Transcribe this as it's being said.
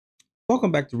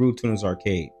Welcome back to Rude Tuners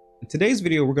Arcade. In today's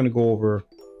video, we're going to go over,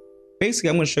 basically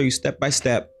I'm going to show you step by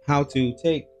step how to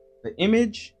take the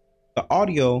image, the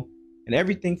audio, and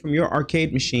everything from your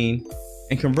arcade machine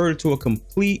and convert it to a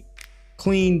complete,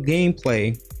 clean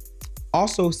gameplay.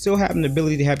 Also, still having the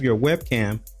ability to have your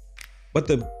webcam. But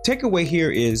the takeaway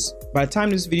here is, by the time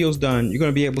this video is done, you're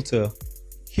going to be able to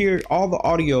hear all the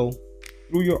audio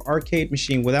through your arcade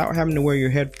machine without having to wear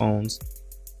your headphones,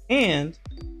 and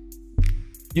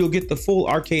you'll get the full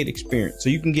arcade experience. So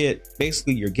you can get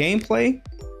basically your gameplay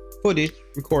footage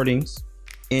recordings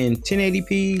in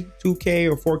 1080p, 2K,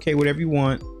 or 4K, whatever you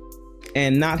want,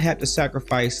 and not have to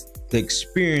sacrifice the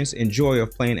experience and joy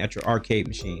of playing at your arcade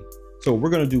machine. So we're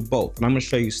going to do both, and I'm going to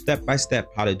show you step by step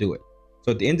how to do it.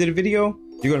 So at the end of the video,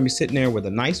 you're going to be sitting there with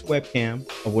a nice webcam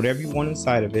of whatever you want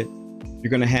inside of it. You're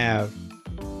going to have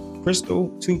crystal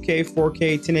 2K,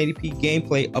 4K, 1080p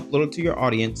gameplay uploaded to your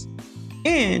audience,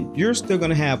 and you're still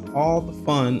going to have all the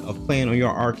fun of playing on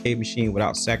your arcade machine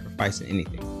without sacrificing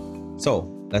anything.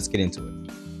 So let's get into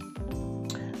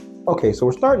it. Okay, so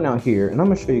we're starting out here, and I'm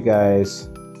going to show you guys.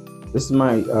 This is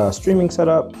my streaming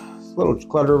setup. It's a little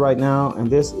cluttered right now, and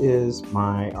this is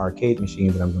my arcade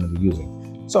machine that I'm going to be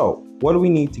using. So what do we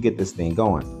need to get this thing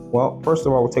going? Well, first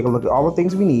of all, we'll take a look at all the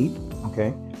things we need.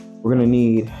 Okay, we're going to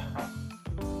need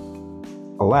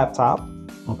a laptop.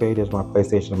 Okay, there's my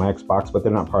PlayStation and my Xbox, but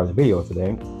they're not part of the video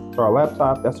today. So our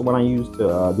laptop, that's the one I use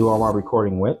to do all my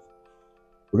recording with.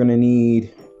 We're gonna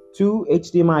need 2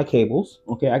 HDMI cables.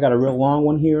 Okay, I got a real long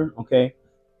one here. Okay,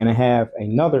 and I have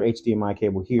another HDMI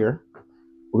cable here.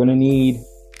 We're gonna need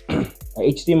a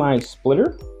HDMI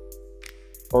splitter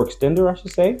or extender, I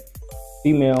should say,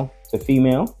 female to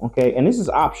female. Okay, and this is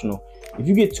optional. If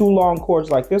you get 2 long cords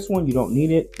like this one, you don't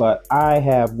need it, but I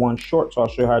have one short, so I'll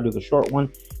show you how to do the short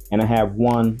one, and I have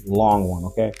one long one.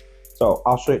 Okay, so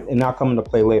I'll show you, and I'll come into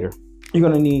play later. You're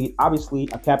gonna need, obviously,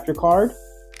 a capture card.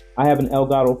 I have an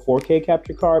Elgato 4K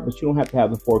capture card, but you don't have to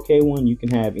have the 4K one. You can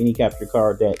have any capture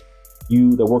card that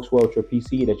works well with your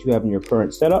PC that you have in your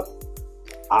current setup.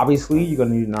 Obviously, you're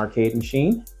gonna need an arcade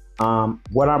machine.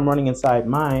 What I'm running inside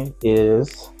mine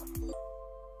is,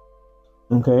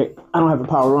 okay, I don't have the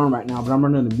power on right now, but I'm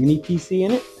running a mini PC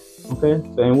in it. Okay,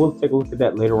 so, and we'll take a look at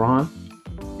that later on.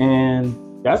 And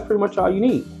that's pretty much all you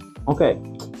need. Okay,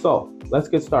 so let's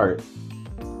get started.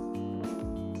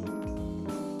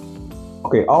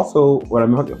 Okay, also what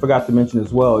I forgot to mention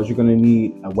as well is you're going to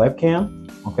need a webcam.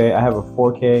 Okay, I have a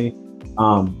 4K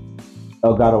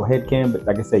Elgato headcam, but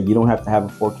like I said, you don't have to have a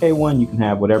 4K one. You can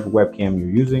have whatever webcam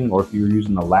you're using, or if you're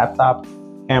using a laptop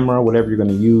camera, whatever you're going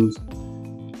to use.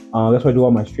 That's why I do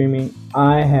all my streaming.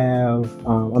 I have,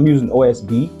 I'm using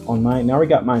OSB on mine. Now I already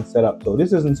got mine set up, so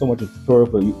this isn't so much a tutorial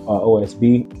for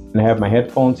OSB. And I have my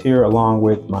headphones here along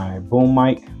with my boom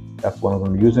mic. That's what I'm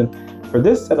going to be using. For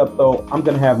this setup though, I'm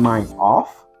going to have mine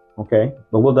off, okay?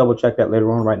 But we'll double check that later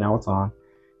on. Right now it's on,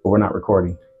 but we're not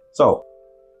recording. So,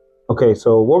 okay,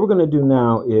 so what we're going to do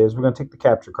now is we're going to take the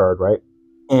capture card, right?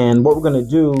 And what we're going to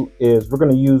do is we're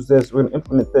going to use this, we're going to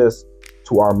implement this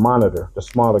to our monitor, the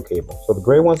smaller cable. So the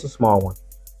gray one's the small one.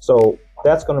 So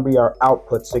that's going to be our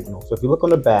output signal. So if you look on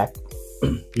the back,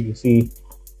 you can see,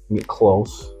 get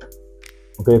close.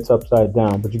 Okay, it's upside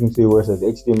down, but you can see where it says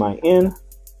HDMI in.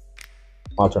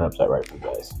 I'll turn it upside right for you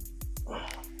guys. All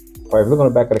right, if you look on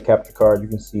the back of the capture card, you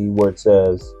can see where it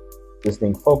says this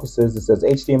thing focuses. It says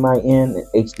HDMI in and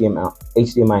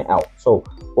HDMI out. So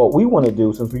what we want to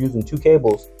do, since we're using 2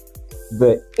 cables,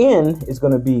 the in is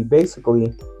going to be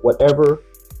basically whatever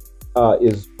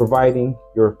is providing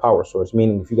your power source.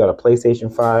 Meaning, if you got a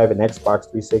PlayStation 5, an Xbox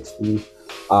 360,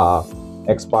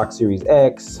 Xbox Series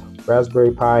X,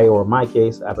 Raspberry Pi, or in my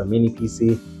case, I have a mini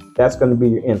PC, that's going to be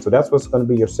your in. So that's what's going to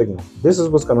be your signal. This is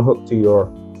what's going to hook to your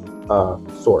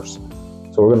source.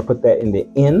 So we're going to put that in the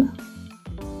in,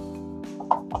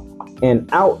 and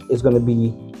out is going to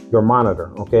be your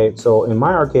monitor. Okay, so in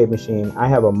my arcade machine, I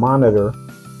have a monitor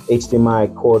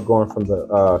HDMI cord going from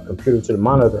the computer to the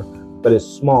monitor, but it's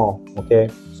small. Okay,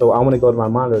 so I want to go to my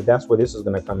monitor. That's where this is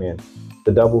going to come in,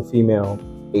 the double female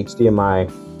HDMI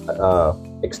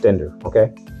extender.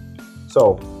 Okay,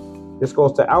 so this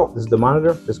goes to out, this is the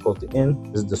monitor, this goes to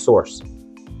in, this is the source.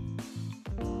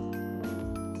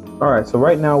 All right, so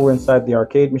right now we're inside the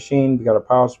arcade machine. We got a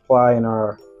power supply and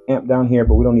our amp down here,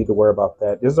 but we don't need to worry about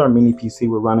that. This is our mini PC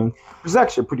we're running. It's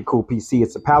actually a pretty cool PC.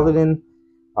 It's a Paladin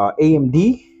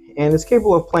AMD, and it's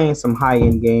capable of playing some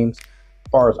high-end games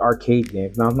as far as arcade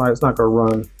games. Now, it's not gonna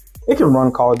run, it can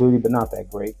run Call of Duty, but not that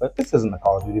great. But this isn't a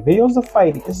Call of Duty video, it's a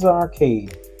fighting, this is an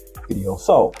arcade video.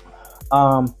 So,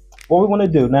 what we want to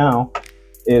do now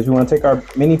is we want to take our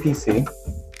mini PC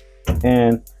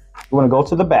and we want to go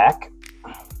to the back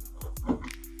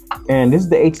And this is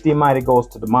the HDMI that goes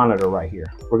to the monitor right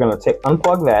here. We're gonna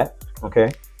unplug that,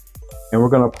 okay? And we're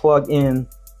gonna plug in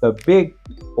the big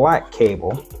black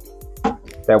cable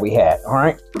that we had, all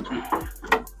right?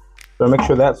 So make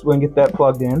sure we're gonna get that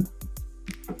plugged in,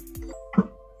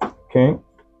 okay?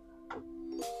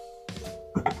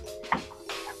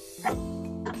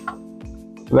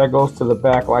 So that goes to the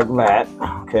back like that,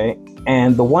 okay?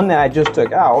 And the one that I just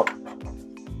took out,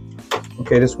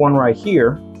 okay, this one right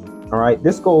here, all right,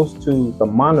 this goes to the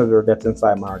monitor that's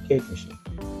inside my arcade machine.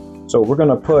 So we're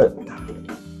gonna put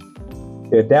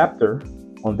the adapter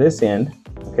on this end,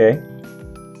 okay?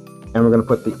 And we're gonna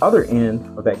put the other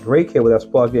end of that gray cable that's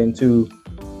plugged into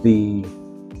the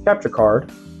capture card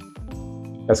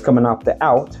that's coming out the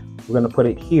out. We're gonna put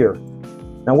it here.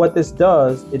 Now what this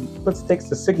does, it takes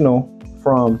the signal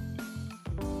from,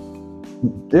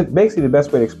 basically the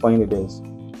best way to explain it is,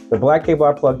 the black cable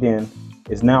I plugged in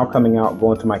is now coming out,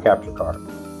 going to my capture card,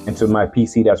 into my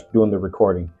PC that's doing the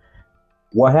recording.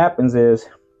 What happens is,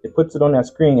 it puts it on that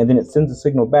screen and then it sends the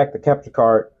signal back, the capture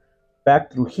card,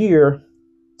 back through here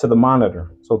to the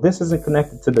monitor. So this isn't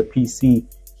connected to the PC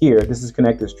here. This is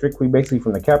connected strictly basically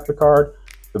from the capture card,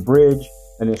 the bridge,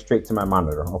 and then straight to my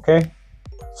monitor, okay?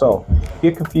 So if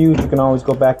you're confused, you can always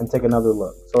go back and take another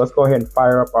look. So let's go ahead and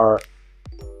fire up our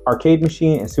arcade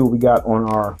machine and see what we got on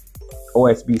our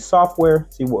OSB software,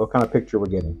 see what kind of picture we're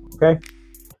getting, okay?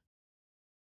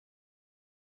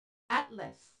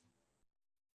 Atlas.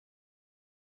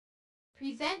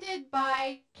 Presented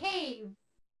by Cave.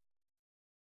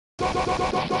 Go, go, go,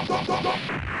 go, go, go, go, go, go!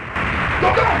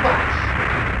 Go, go, Flash!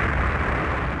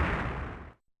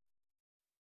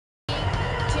 3,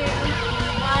 2,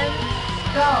 1,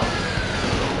 go!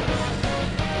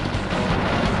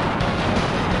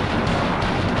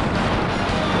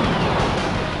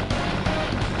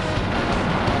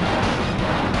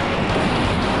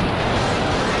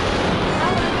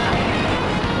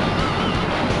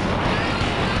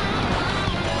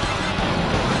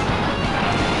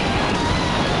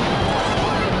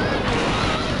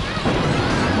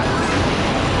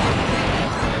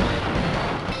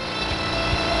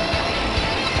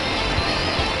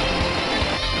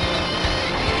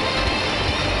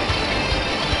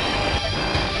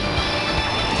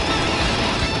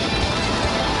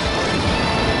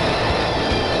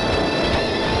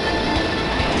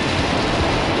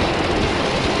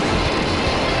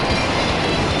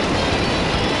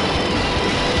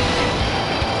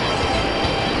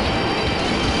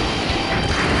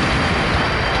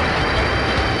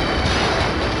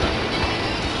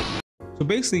 So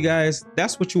basically, guys,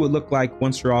 that's what you would look like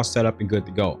once you're all set up and good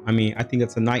to go. I mean, I think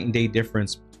it's a night and day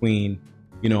difference between,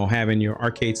 you know, having your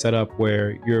arcade setup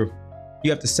where you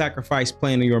have to sacrifice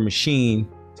playing on your machine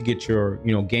to get your,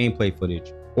 you know, gameplay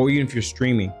footage, or even if you're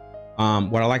streaming.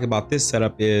 What I like about this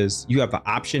setup is you have the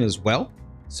option as well.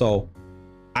 So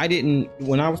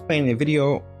when I was playing the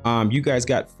video, you guys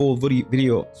got full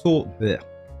tongue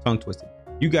twisted.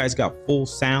 You guys got full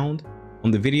sound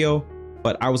on the video,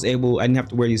 but I didn't have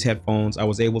to wear these headphones. I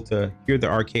was able to hear the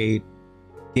arcade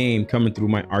game coming through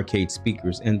my arcade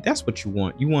speakers. And that's what you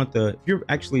want. You want if you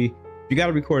got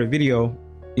to record a video,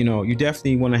 you know, you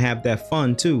definitely want to have that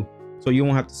fun too. So you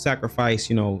won't have to sacrifice,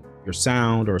 you know, your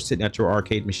sound or sitting at your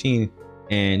arcade machine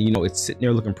and, you know, it's sitting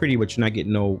there looking pretty, but you're not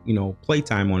getting no, you know,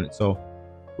 playtime on it. So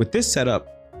with this setup,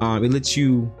 it lets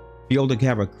you be able to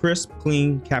have a crisp,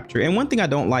 clean capture. And one thing I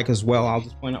don't like as well, I'll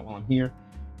just point out while I'm here,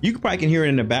 you probably can hear it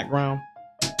in the background.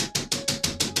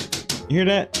 You hear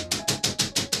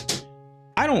that?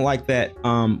 I don't like that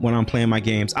when I'm playing my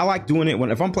games. I like doing it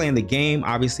if I'm playing the game.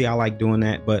 Obviously, I like doing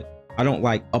that, but I don't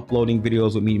like uploading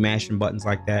videos with me mashing buttons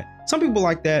like that. Some people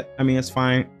like that. I mean, it's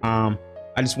fine. I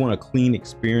just want a clean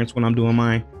experience when I'm doing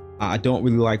mine. I don't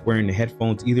really like wearing the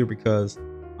headphones either because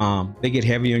they get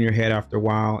heavy on your head after a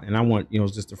while, and I want, you know,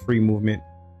 just a free movement.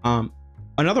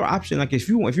 Another option, like if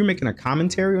you're making a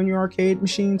commentary on your arcade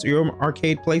machines or your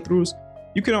arcade playthroughs,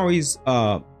 you can always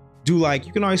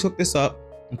you can always hook this up,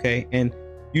 okay, and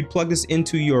you'd plug this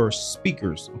into your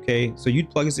speakers, okay. So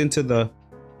you'd plug this into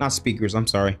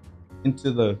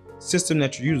into the system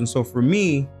that you're using. So for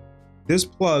me, this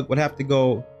plug would have to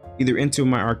go either into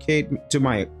my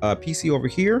PC over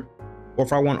here, or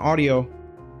if I want audio,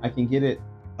 I can get it,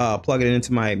 plug it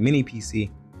into my mini PC.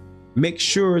 Make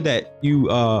sure that you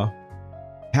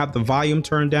have the volume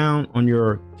turned down on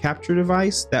your capture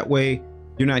device. That way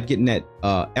you're not getting that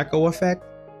echo effect.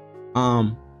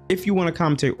 If you want to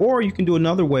commentate, or you can do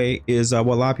another way is what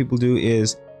a lot of people do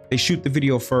is they shoot the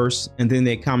video first and then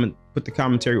they put the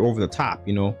commentary over the top,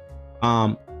 you know.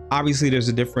 Obviously there's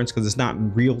a difference because it's not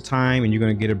real time and you're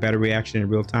going to get a better reaction in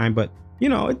real time, but you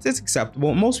know, it's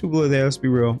acceptable. Most people are there, let's be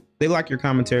real. They like your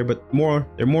commentary, but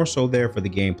they're more so there for the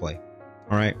gameplay.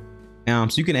 All right. So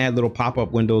you can add little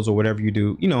pop-up windows or whatever you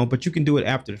do, you know, but you can do it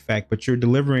after the fact, but you're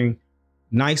delivering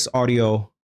nice audio,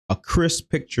 a crisp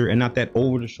picture, and not that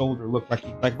over the shoulder look. Like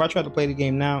if I try to play the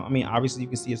game now, I mean, obviously you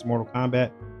can see it's Mortal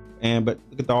Kombat, but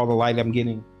look at all the light I'm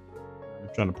getting. I'm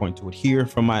trying to point to it here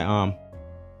from my,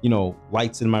 you know,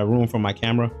 lights in my room from my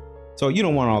camera. So you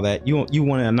don't want all that. You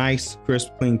want a nice,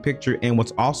 crisp, clean picture. And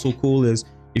what's also cool is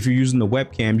if you're using the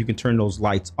webcam, you can turn those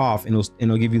lights off, and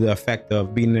it'll give you the effect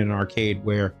of being in an arcade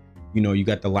where, you know, you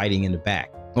got the lighting in the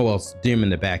back. Oh, well, it's dim in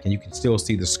the back, and you can still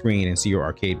see the screen and see your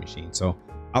arcade machine. So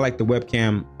I like the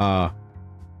webcam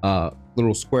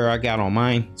little square I got on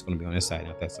mine. It's going to be on this side,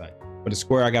 not that side. But the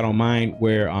square I got on mine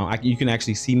where you can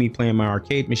actually see me playing my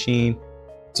arcade machine.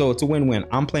 So it's a win-win.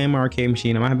 I'm playing my arcade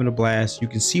machine. I'm having a blast. You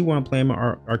can see when I'm playing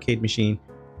my arcade machine.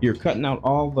 You're cutting out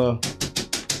all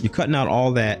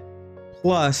that.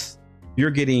 Plus,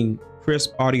 you're getting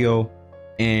crisp audio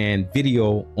and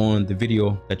video on the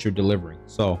video that you're delivering.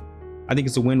 So I think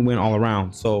it's a win-win all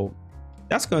around. So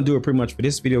that's gonna do it pretty much for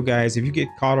this video, guys. If you get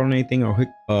caught on anything or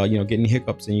you know, getting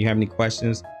hiccups and you have any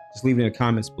questions, just leave it in the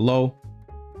comments below.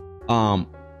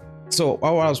 So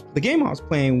the game I was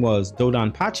playing was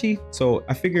Dodonpachi. So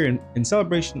I figure in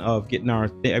celebration of getting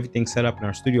everything set up and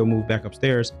our studio moved back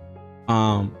upstairs,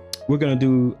 we're gonna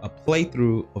do a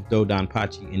playthrough of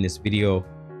Dodonpachi in this video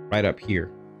right up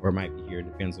here, or it might be here,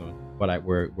 depends on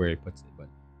where it puts it. But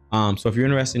so if you're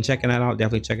interested in checking that out,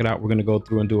 definitely check it out. We're gonna go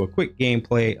through and do a quick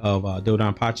gameplay of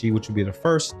Dodonpachi, which will be the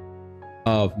first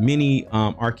of many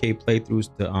arcade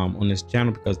playthroughs to on this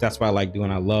channel, because that's what I like doing.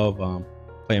 I love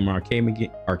playing my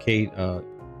arcade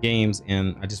games,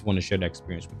 and I just want to share that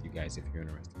experience with you guys if you're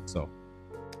interested. So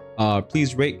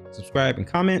please rate, subscribe, and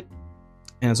comment.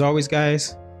 And as always,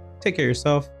 guys, take care of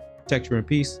yourself, protect you in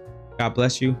peace. God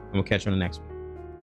bless you, and we'll catch you on the next one.